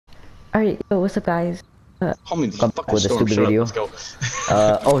Alright, yo, what's up, guys? Homie, the Come back fucking with a storm. stupid Shut up. video. Let's go.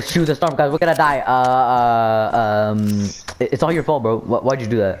 Oh shoot, the storm, guys, we're gonna die. It's all your fault, bro. Why'd you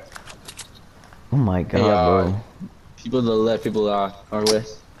do that? Oh my god, Hey, bro. people to the left, people are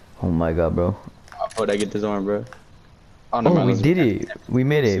west. Oh my god, bro. I thought I get this arm, bro. Oh, never Oh, mind. we Let's did go. it. We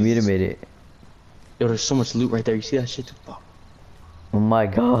made it. We made it. Yo, there's so much loot right there. You see that shit? Too? Oh. Oh my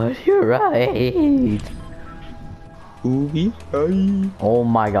god, you're right. Ooh, hi. Oh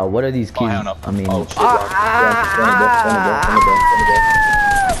my god, what are these keys? hell no. I mean, Oh, shit. Run,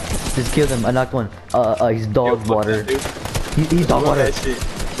 just kill them. I knocked one. He's Yo, dog fuck water. that, dude. He's dog Run water. that shit.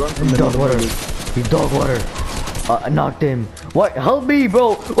 Run from He's the dog water. He's dog water. I knocked him. What? Help me,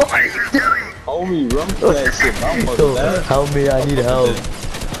 bro. What are you doing? Homie, run from that shit. I'm fucking Yo, bad. help me, I need help.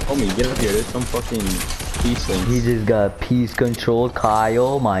 Homie, get up here. There's some fucking peace things. He just got peace control,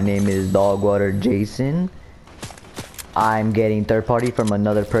 Kyle. My name is Dogwater Jason. I'm getting third party from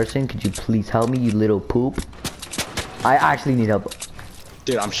another person. Could you please help me, you little poop? I actually need help.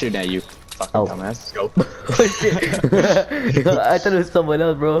 Dude, I'm shooting at you. Fucking Oh. dumbass. Let's go. I thought it was someone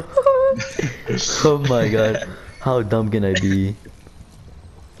else, bro. Oh my god. How dumb can I be?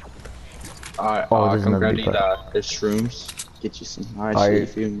 Alright, Oh, there's come another grab big these part. there's shrooms. Get you some hard Alright. shit, you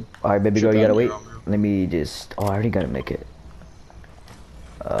feel me? Alright, baby girl, Trip you gotta out wait. here, bro. Let me just. Oh, I already gotta make it.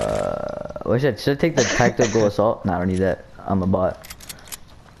 What should I take the tactical assault? Nah, I don't need that. I'm a bot.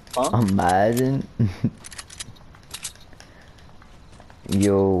 Huh? Imagine.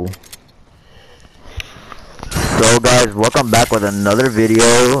 Yo. So guys, welcome back with another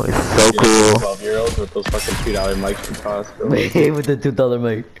video. It's so cool. 12-year-olds with those fucking $2 mics from Costco. With the $2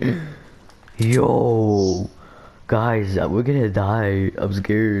 mic. Yo. Guys, we're gonna die. I'm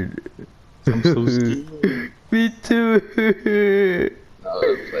scared. I'm so scared. Me too. No,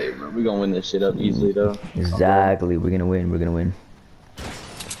 let's play, bro. We gonna win this shit up easily, though. Exactly. We're gonna win. We're gonna win.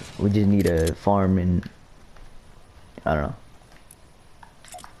 We just need a farm and I don't know.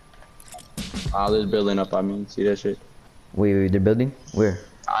 There's building up, I mean. See that shit? Wait, they're building? Where?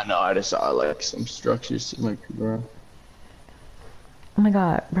 I know, I just saw, like, some structures seem like, bro. Oh my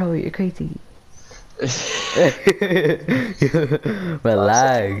god, bro, you're crazy.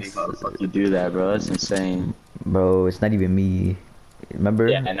 Relax. How the fuck you do that, bro? That's insane. Bro, it's not even me. Remember?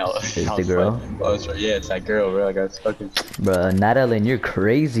 Yeah, I know. It's the girl. Oh, that's right. Yeah, it's that girl, bro. I got fucking. Bro, Natalie, you're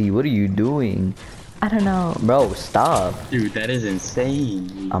crazy. What are you doing? I don't know. Bro, stop. Dude, that is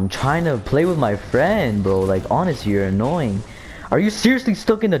insane. I'm trying to play with my friend, bro. Like, honestly, you're annoying. Are you seriously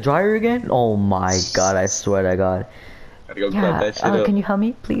stuck in the dryer again? Oh my god, I swear to god. Gotta go grab that shit up. Can you help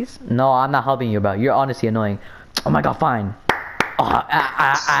me, please? No, I'm not helping you, bro. You're honestly annoying. Oh my god, fine.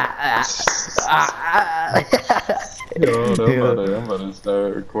 Yo, I'm about to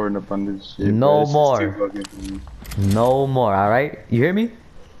start recording up on this shit. No bro. This more. is too fucking funny. No more, alright? You hear me?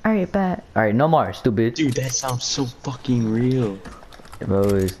 Alright, bet. Alright, no more, stupid. Dude, that sounds so fucking real. Bro,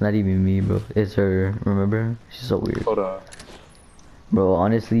 it's not even me, bro. It's her, remember? She's so weird. Hold on. Bro,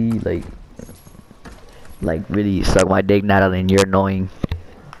 honestly, like really suck my dick, Natalie, you're annoying.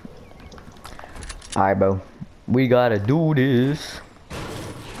 Alright, bro. We gotta do this.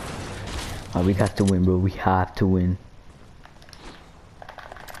 We got to win, bro. We have to win.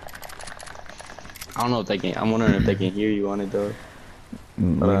 I don't know if they can. I'm wondering if they can hear you on it though. I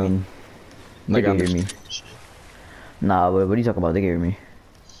mean, they can on hear the me. shit. Nah, what are you talking about? They can hear me.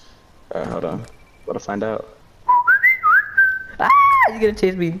 Alright, hold on. Gotta find out. Ah, he's gonna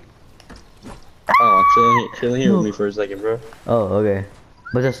chase me. Oh, chilling here with me for a second, bro. Oh, okay.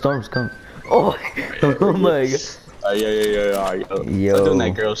 But the storm's coming. Oh, oh my god. Yeah. Yo. Stop doing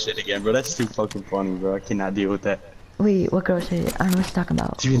that girl shit again, bro. That's too fucking funny, bro. I cannot deal with that. Wait, what girl shit? I don't know what you're talking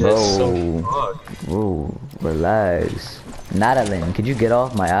about. Dude, that's so Bro. fucked. Whoa, relax. Natalie, could you get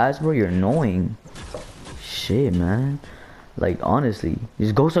off my ass, bro? You're annoying. Shit, man. Like, honestly.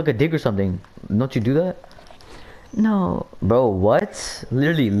 Just go suck a dick or something. Don't you do that? No. Bro, what?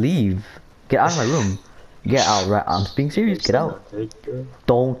 Literally leave. Get out of my room. Get out, right? I'm being serious. Get out.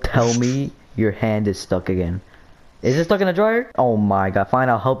 Don't tell me your hand is stuck again. Is it stuck in a dryer? Oh my god. Fine,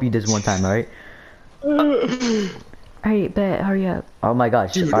 I'll help you this one time, alright? Alright, bet. Hurry up. Oh my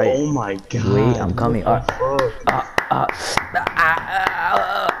gosh. Dude, Alright. oh my god. Wait, I'm coming.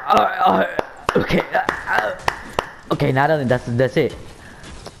 Okay. Okay, Natalie, that's it.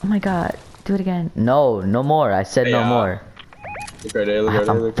 Oh my god. Do it again. No, no more. I said no more. Look right there, look right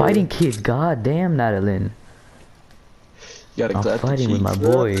there, I'm look right fighting kids. God damn, Natalie. there. You gotta I'm clap the fighting with my cheeks,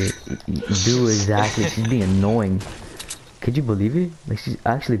 bro. boy. Dude, exactly. She's being annoying. Could you believe it? Like, she's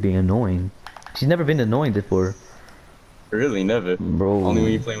actually being annoying. She's never been annoying before. Really, never. Bro. Only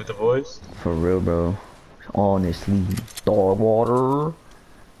when you playing with the boys? For real, bro. Honestly. Dog water.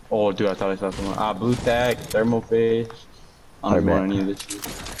 Oh, dude, I thought I saw someone. Blue tack, thermal fish. I don't even want any of this shit.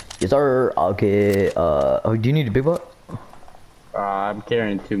 Yes, sir. Okay. Oh, do you need a big pot? I'm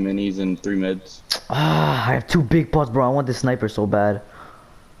carrying 2 minis and 3 mids. I have 2 big pots, bro. I want this sniper so bad.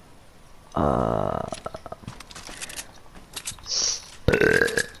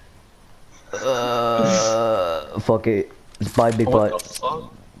 Fuck it. Let's buy big pot. What the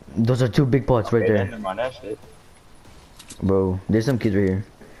fuck? Those are 2 big pots right there. Never mind that shit. Bro, there's some kids right here.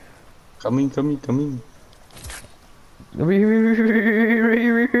 Coming. Over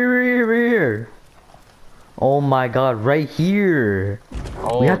here. Oh my god, right here.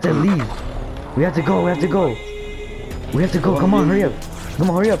 Oh, We have to leave. We have to go. Come on, hurry up.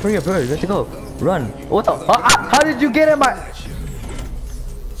 We have to go. Run. What the? How did you get in my?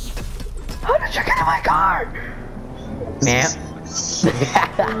 How did you get in my car? Man.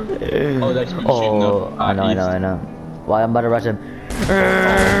 Oh, that's what you Oh, know. I know. Why, I'm about to rush him.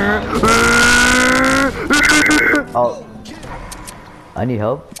 Oh. I need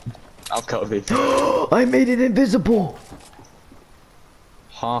help. I'll cover it. I made it invisible.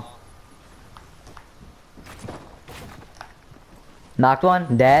 Huh? Knocked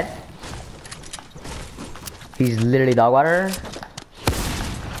one, dead. He's literally dog water.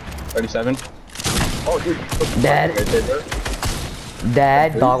 37. Oh, dude. Dead.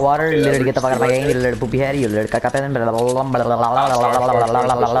 Dad, dog water, literally get the fuck out of my game, you little poopy head, you little caca pen.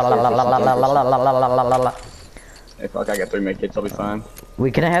 Hey, fuck, I got 3 medkits, I'll be fine.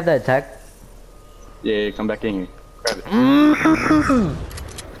 Wait, can I have that attack? Yeah, come back in here. Grab it.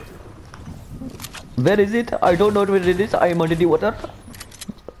 Where is it? I don't know where it is. I am under the water.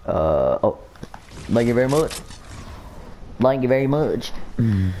 Oh. Thank you very much. Thank you very much.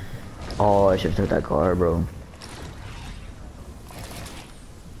 Oh, I should have took that car, bro.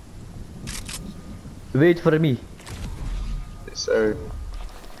 Wait for me. Yes, sir.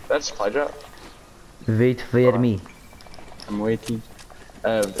 That's supply drop. Wait for me. I'm waiting.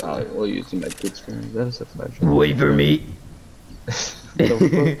 We'll use the medkits for me. That is a supply drop. Wait for me.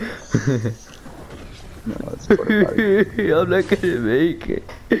 No, it's quarter I'm not gonna make it.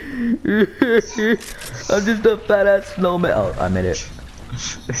 I'm just a fat ass snowman. Oh, I made it.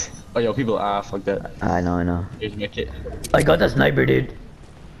 Oh, yo, people, fuck that. I know. Here's my kit. I got the sniper, dude.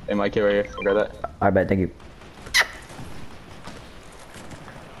 Hey, my kit right here. Grab that. Alright, bet, thank you.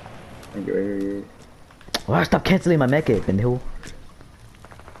 Thank you right here. Wow, stop canceling my mech kit, pendejo.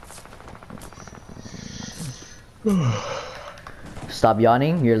 Stop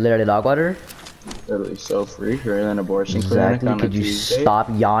yawning, you're literally dog water. Literally so free. You're an abortion Exactly, clinic on could a you Tuesday. stop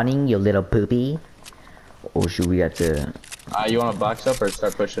yawning, you little poopy? Oh shoot, we have to... You wanna box up or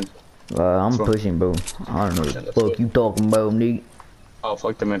start pushing? I'm Sure. pushing, bro. I don't know what the fuck you talking about, nigga. Oh,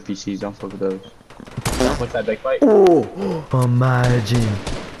 fuck them NPCs. Don't fuck with those. Don't fuck that big fight. Oh, imagine.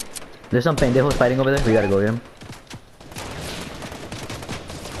 There's some pendejos fighting over there. We gotta go get him.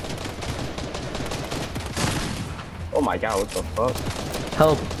 Oh my god, what the fuck?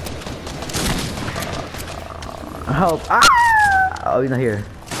 Help. Help. Ah! Oh, he's not here.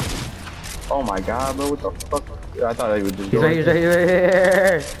 Oh my god, bro, what the fuck? Dude, I thought I would just He's go. right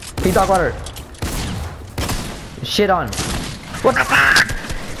here. He's dog water. Shit on. What the fuck?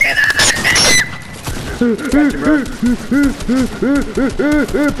 Oh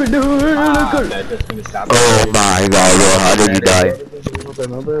my god, bro, how did you die?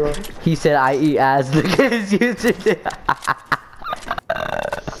 He said I eat ass. Look at his YouTube.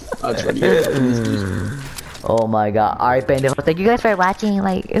 That's pretty good. Oh my god. Alright, pendejo. Thank you guys for watching.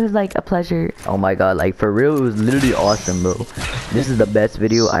 Like, it was like a pleasure. Oh my god, like for real, it was literally awesome, bro. This is the best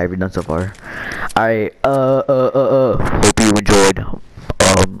video I've ever done so far. Alright, hope you enjoyed.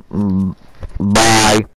 Bye.